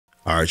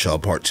All right, y'all,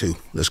 part two.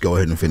 Let's go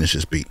ahead and finish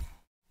this beat.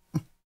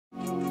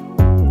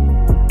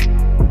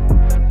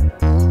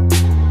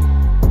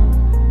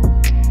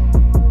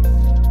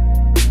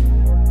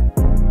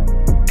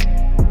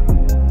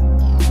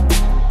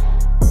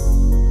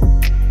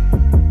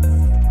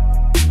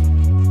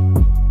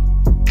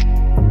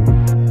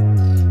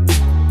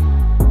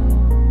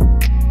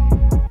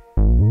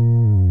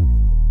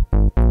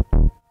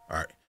 All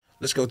right,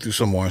 let's go through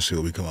some more and see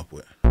what we come up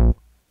with.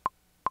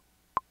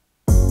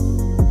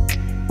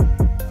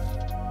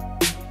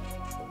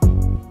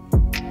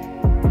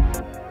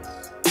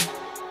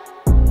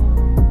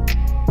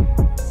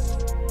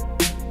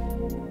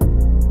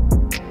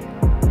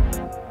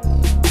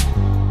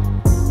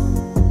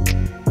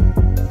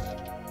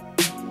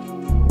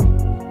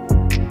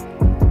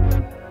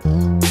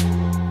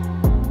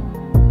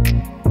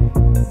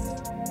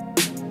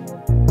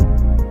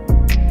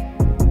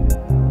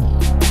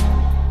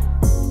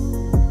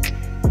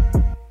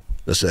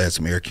 Let's add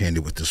some air candy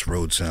with this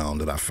road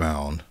sound that I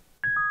found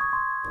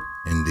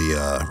in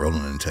the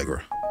Roland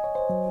Integra.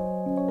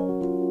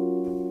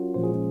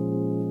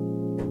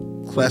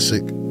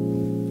 Classic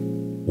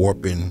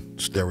warping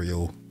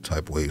stereo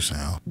type wave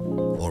sound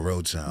or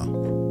road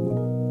sound.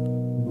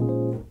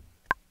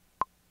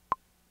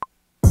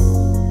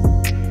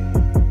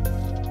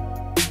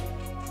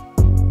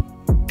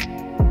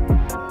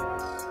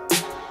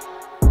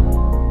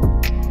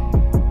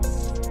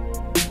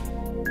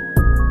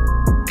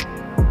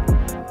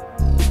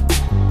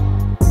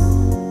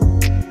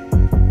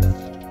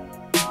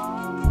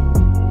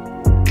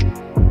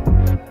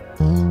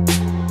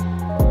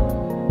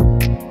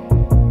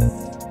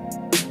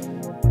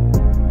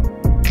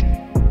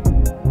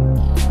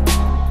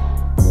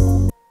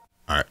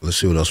 Let's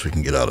see what else we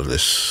can get out of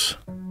this.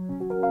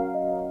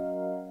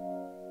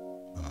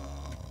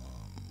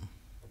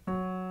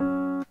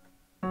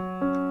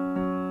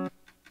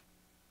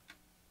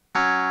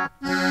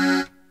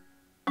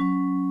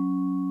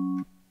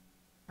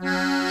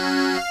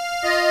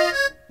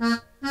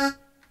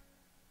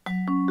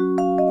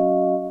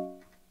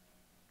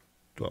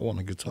 Do I want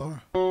a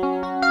guitar?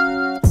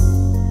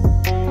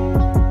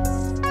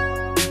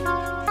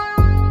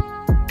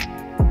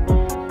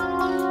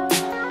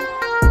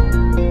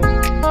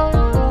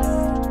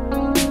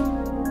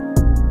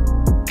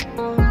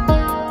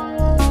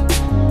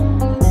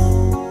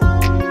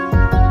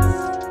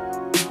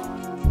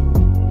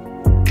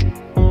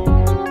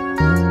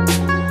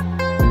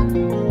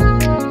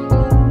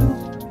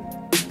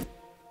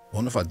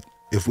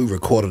 If we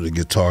recorded a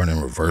guitar and then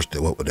reversed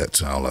it, what would that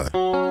sound like?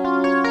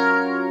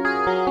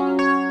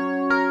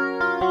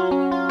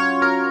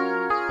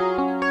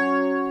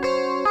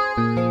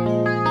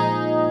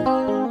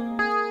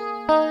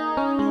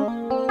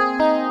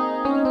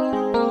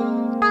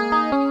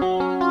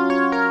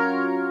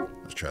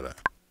 Let's try that.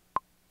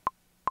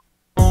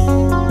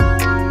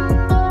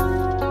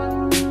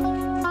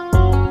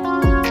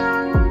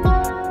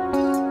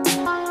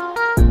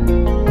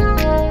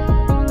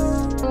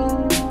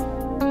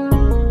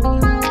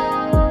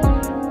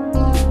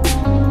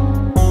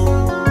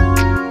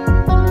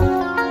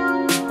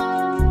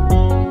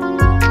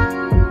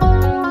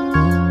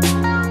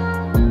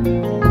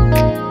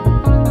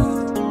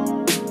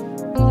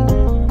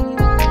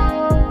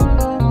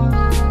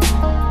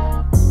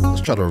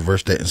 Try to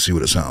reverse that and see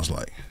what it sounds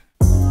like.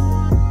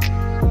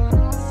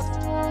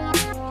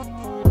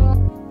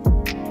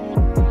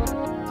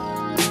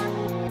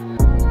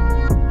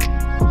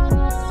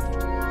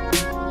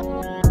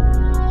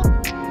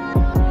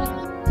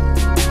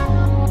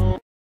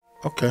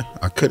 Okay,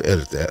 I could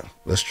edit that.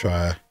 Let's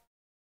try.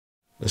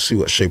 Let's see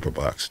what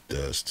Shaperbox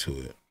does to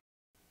it.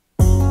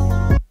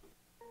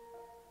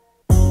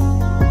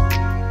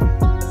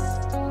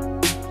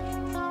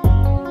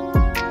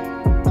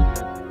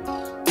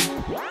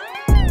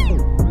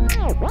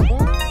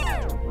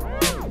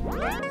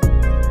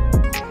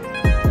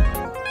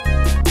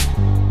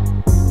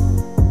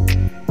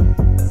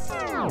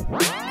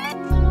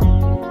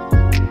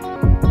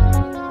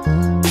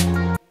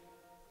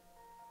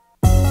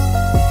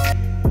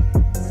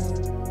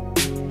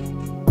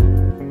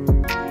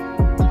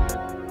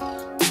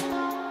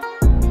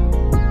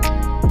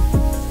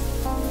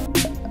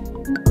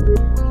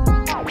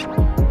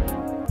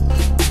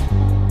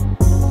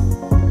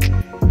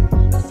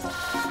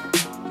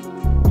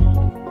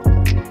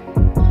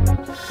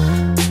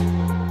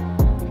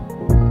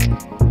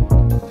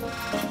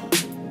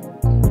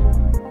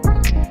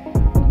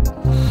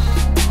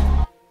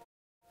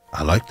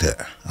 I like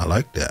that. I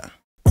like that.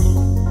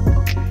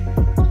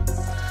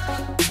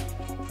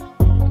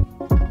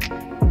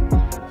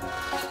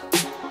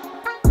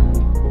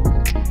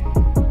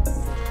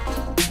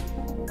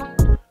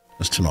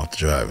 Let's turn off the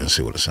drive and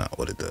see what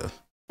it does.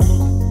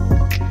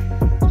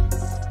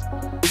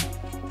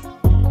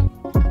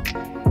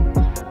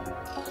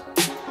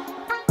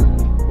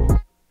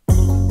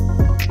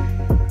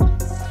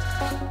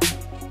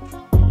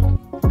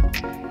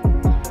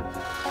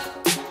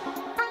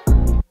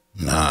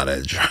 Nah,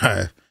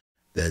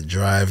 that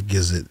drive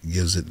gives it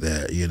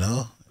that, you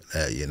know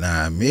what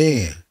I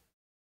mean?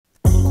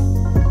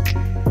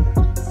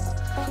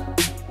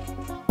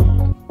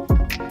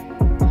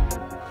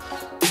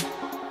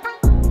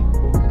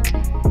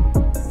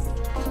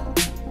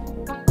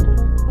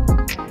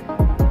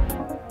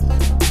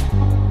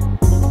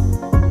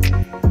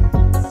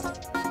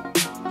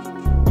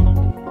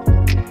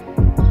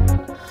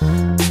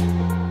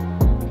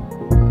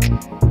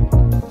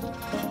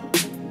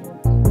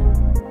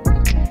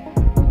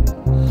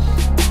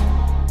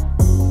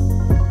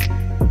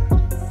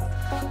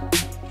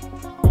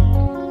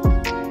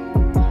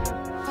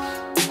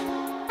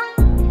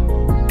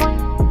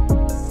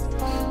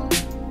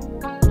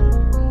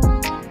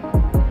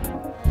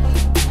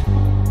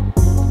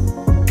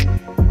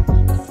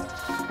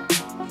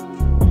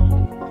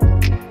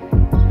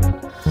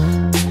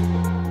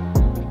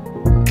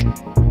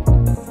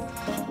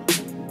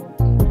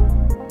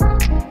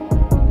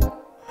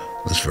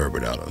 Let's verb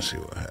it out and see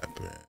what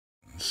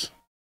happens.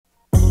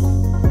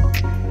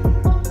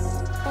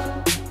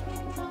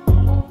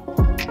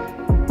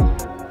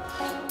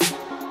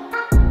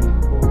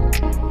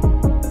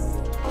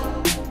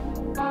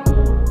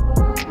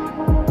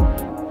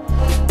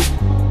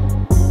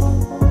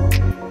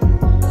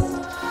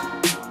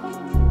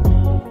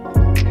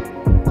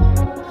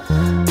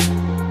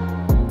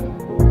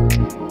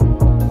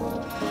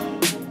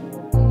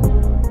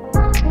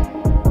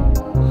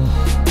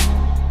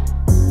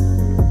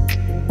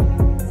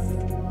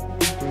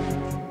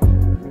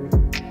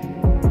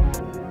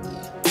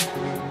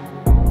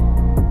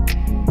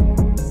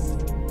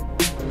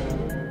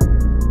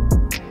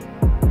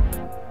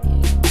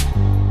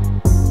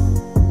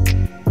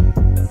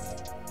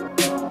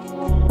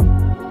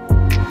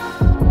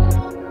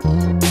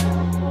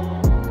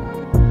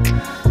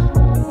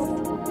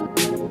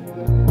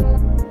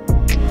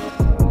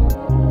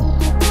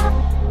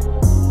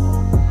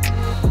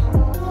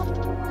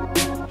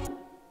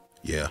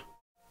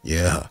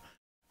 Yeah,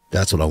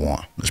 that's what I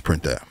want. Let's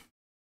print that.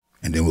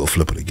 And then we'll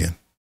flip it again.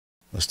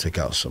 Let's take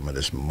out some of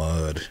this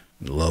mud,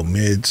 low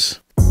mids.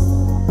 All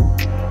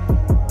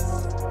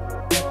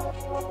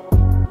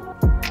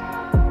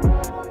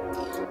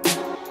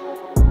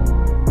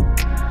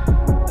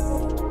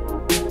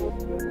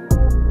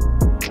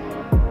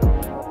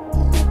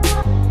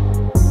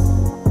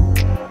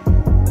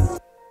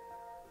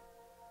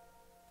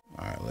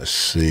right, let's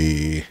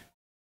see.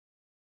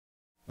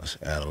 Let's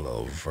add a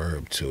little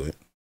verb to it.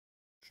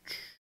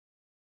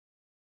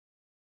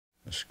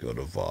 Let's go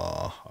to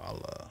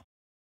Valhalla.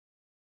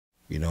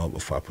 You know,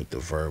 before I put the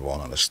verb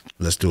on,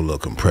 let's do a little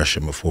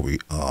compression before we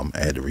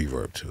add the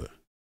reverb to it.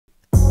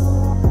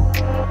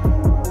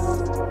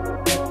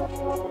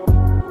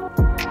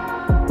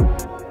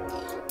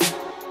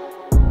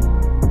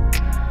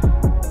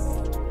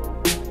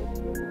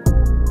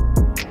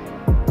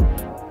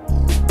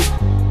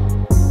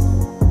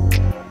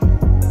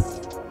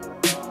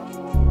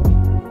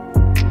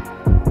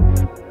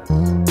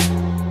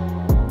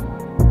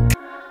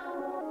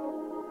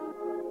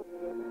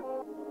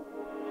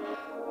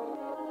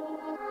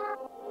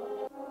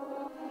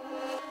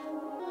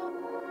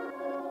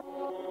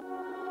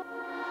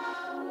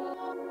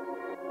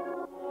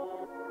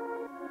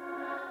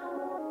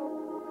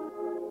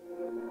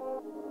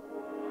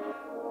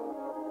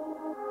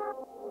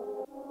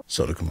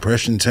 So the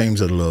compression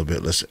tames it a little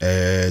bit. Let's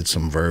add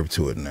some verb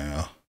to it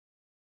now.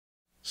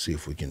 See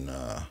if we can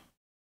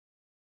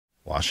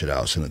wash it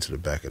out, send it to the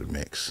back of the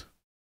mix.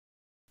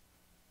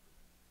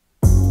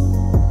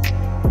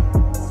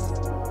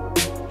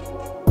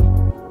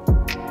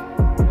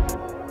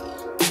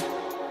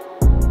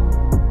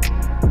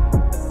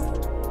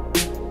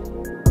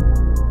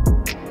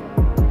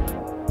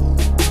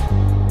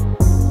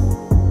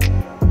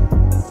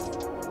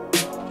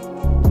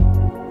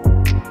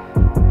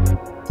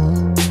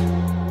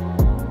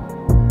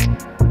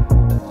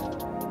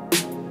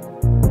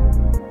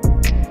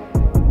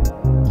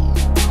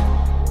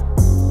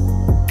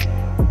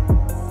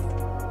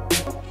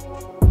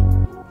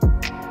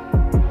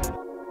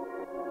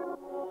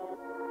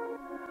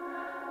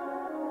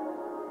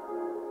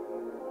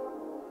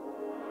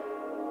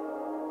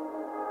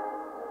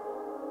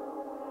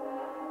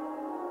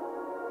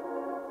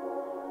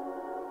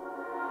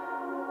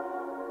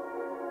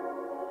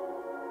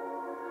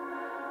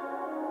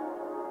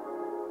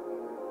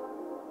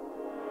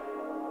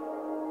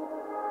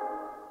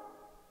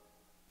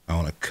 I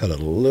want to cut a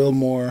little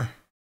more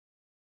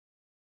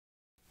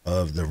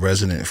of the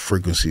resonant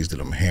frequencies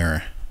that I'm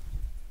hearing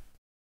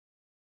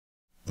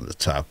on the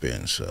top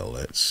end. So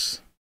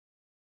let's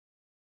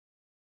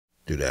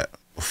do that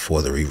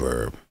before the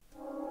reverb.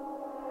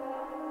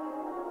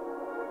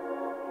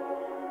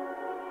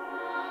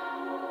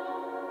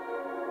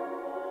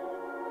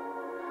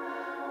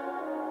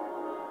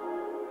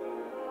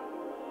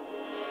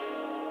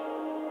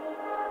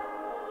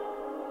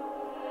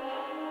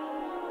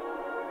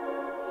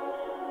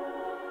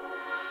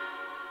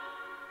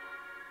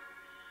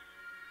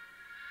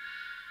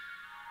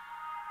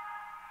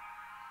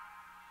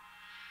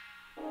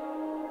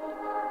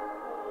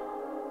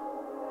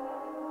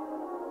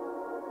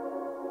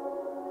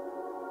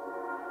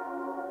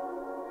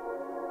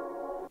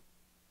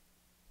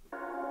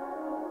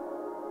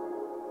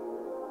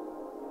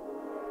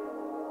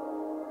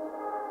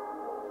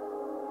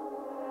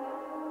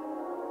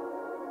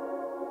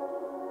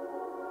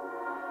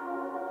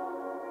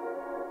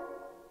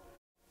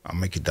 I'll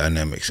make it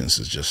dynamic since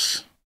it's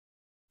just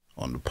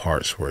on the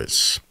parts where it's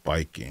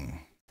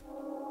spiking.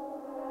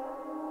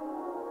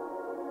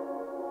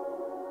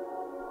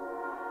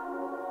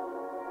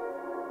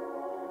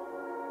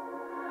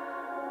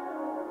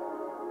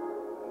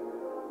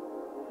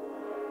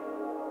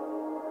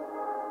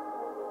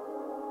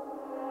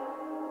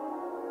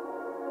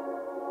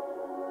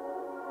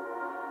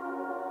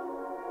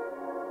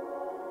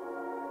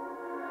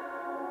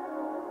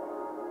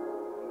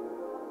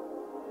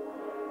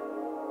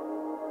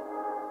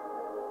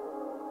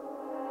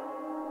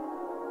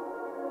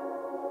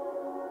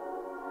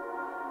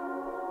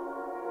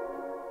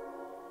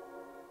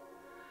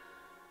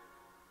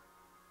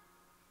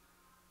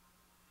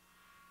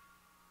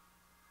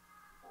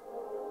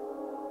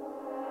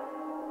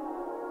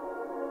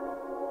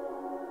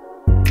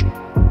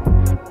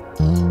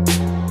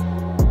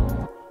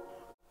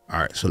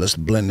 So let's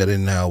blend that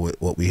in now with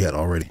what we had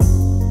already.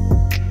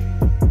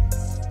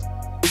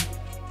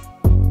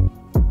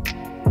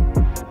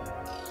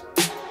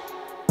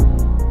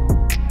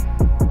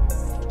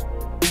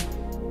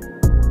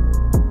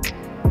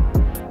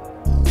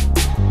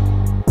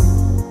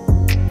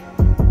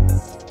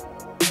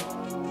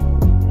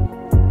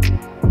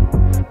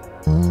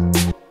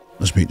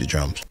 Let's mute the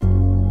drums.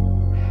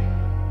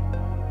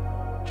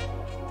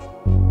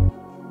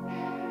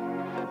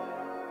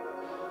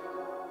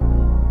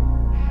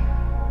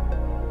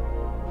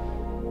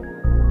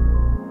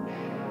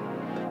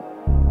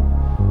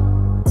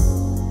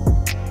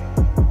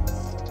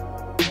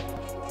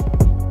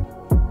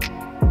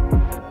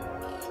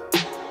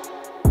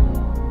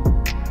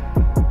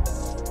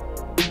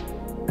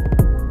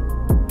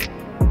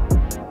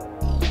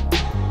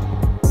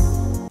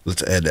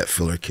 Let's add that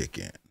filler kick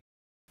in,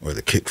 or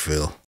the kick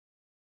fill.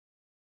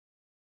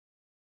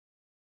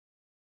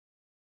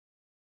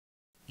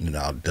 And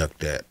I'll duck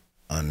that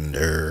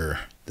under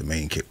the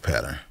main kick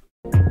pattern.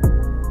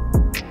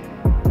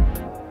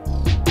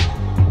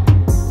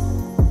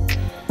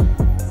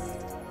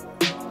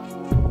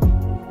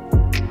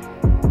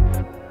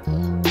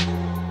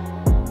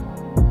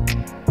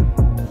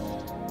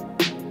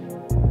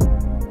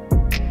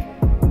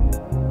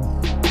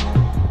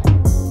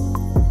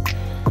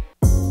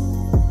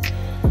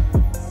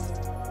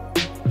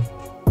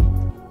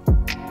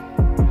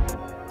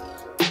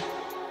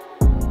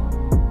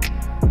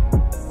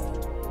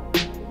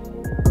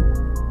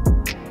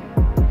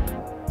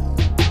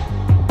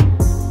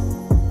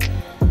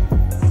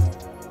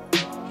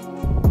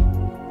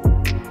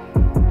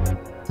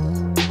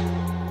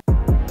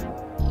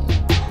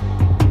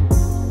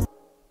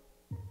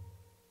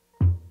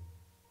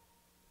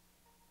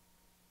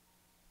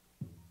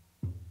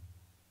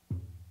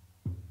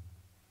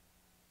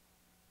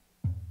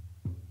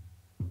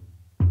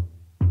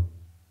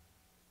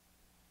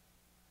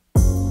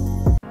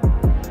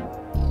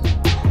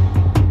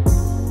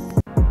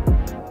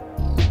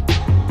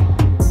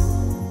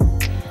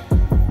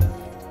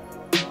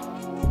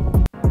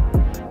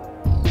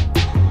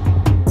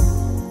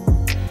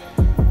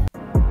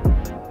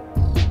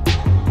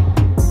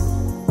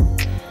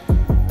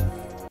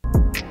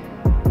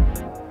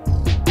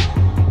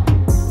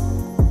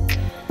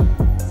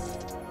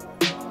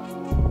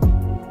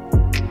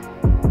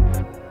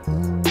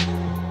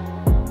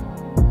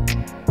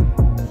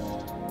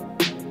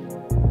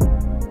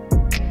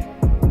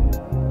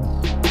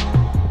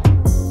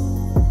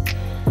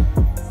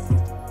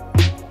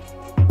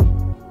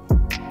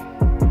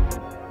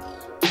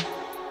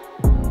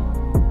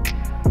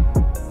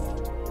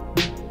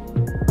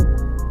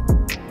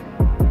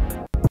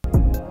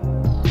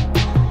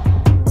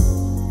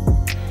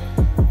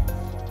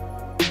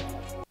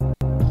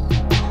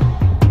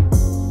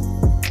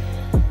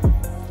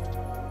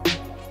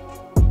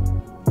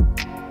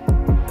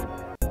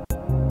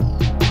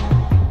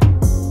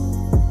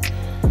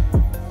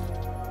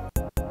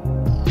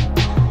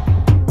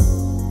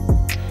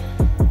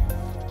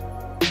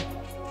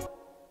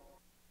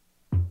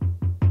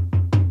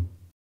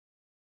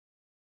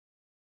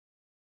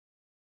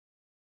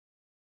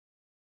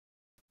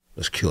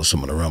 Let's kill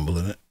some of the rumble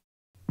in it.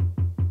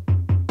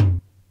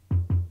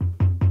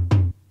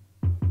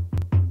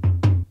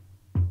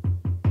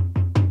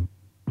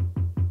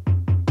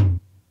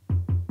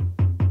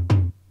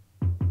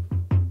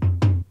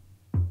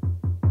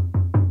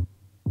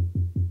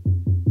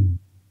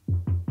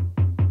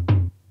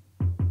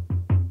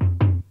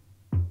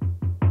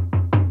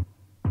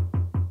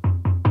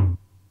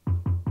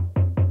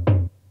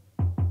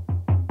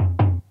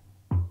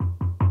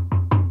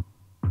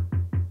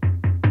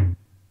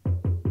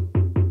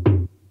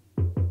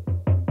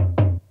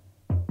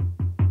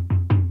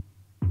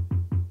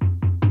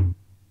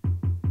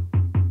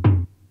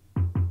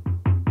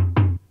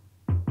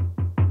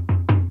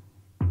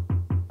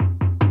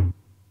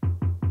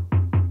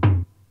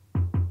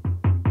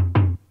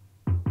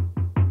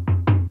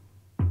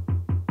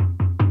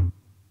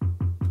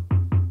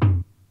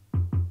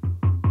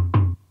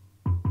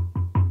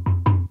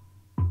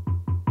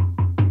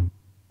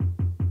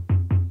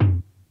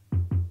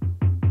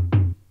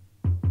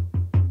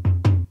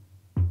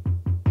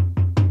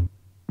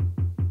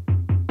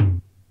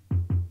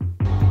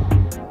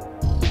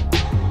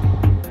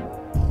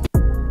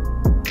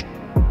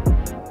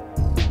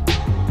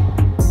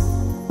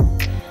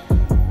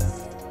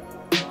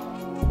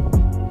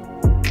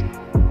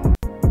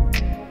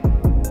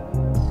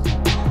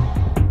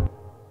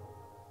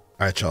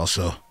 All right, y'all,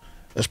 so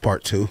that's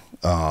part 2.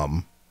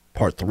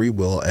 Part 3,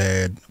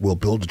 we'll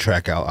build the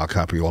track out. I'll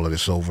copy all of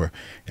this over,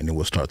 and then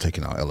we'll start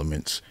taking our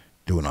elements,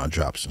 doing our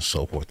drops and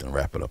so forth, and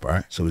wrap it up, all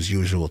right? So as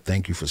usual,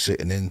 thank you for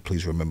sitting in.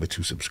 Please remember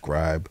to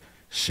subscribe,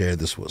 share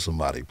this with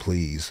somebody,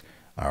 please.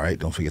 All right,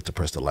 don't forget to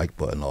press the like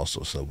button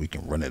also so we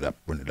can run it up,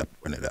 run it up,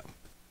 run it up.